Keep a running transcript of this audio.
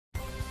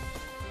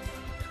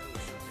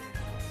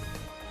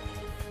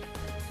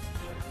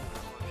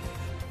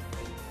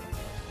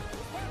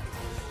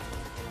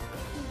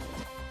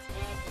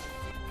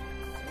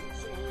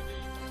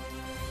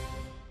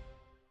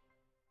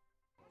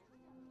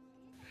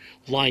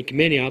Like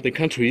many other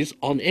countries,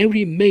 on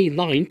every May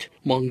 9th,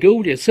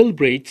 Mongolia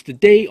celebrates the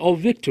Day of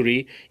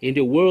Victory in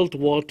the World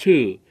War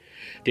II.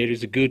 There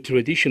is a good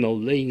tradition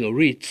of laying a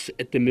wreath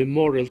at the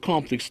memorial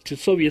complex to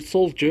Soviet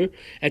soldiers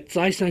at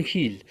Zaysan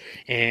Hill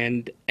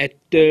and at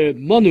the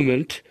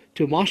monument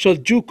to Marshal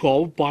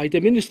Zhukov by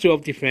the Ministry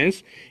of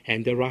Defense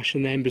and the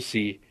Russian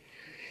Embassy.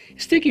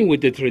 Sticking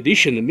with the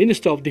tradition,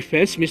 Minister of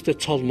Defense Mr.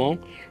 Cholmon,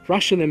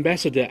 Russian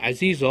Ambassador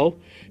Azizov,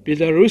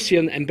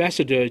 Belarusian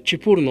Ambassador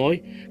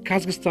Chepurnoy,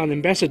 Kazakhstan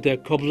Ambassador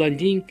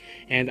Koblandin,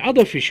 and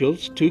other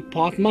officials took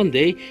part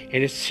Monday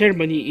in a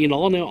ceremony in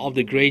honor of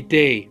the great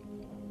day.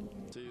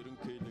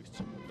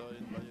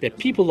 The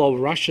people of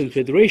Russian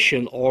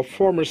Federation or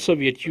former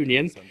Soviet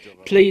Union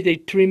played a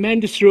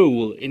tremendous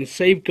role in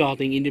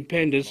safeguarding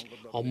independence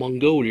of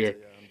Mongolia.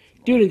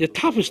 During the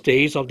toughest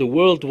days of the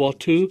World War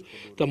II,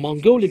 the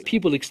Mongolian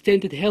people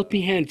extended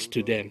helping hands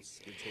to them.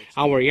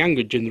 Our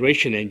younger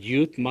generation and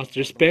youth must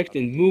respect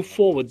and move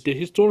forward the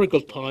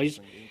historical ties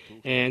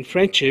and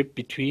friendship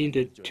between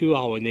the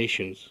our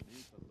nations.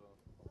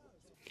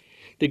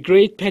 The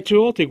Great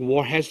Patriotic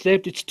War has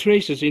left its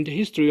traces in the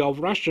history of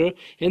Russia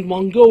and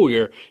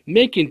Mongolia,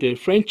 making the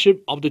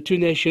friendship of the two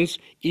nations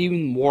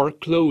even more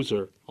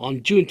closer.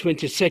 On June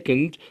 22,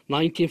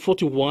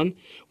 1941,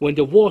 when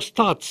the war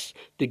starts,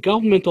 the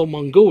government of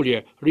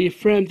Mongolia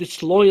reaffirmed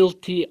its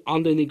loyalty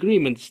under an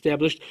agreement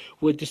established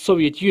with the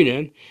Soviet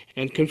Union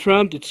and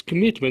confirmed its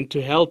commitment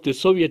to help the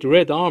Soviet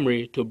Red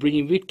Army to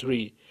bring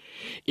victory.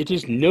 It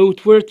is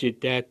noteworthy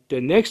that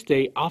the next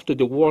day after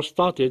the war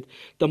started,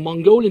 the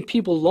Mongolian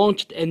people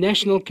launched a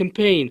national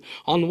campaign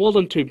on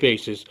voluntary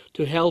basis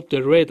to help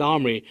the Red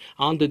Army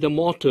under the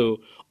motto,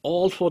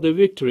 "All for the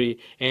victory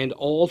and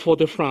all for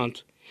the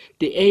front."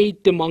 The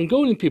aid the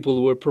Mongolian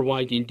people were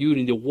providing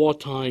during the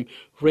wartime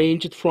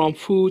ranged from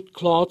food,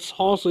 clothes,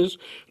 horses,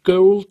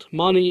 gold,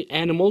 money,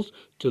 animals,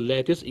 to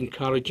letters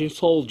encouraging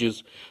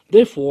soldiers.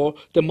 Therefore,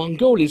 the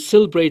Mongolians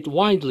celebrate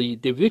widely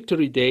the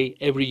Victory Day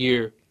every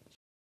year.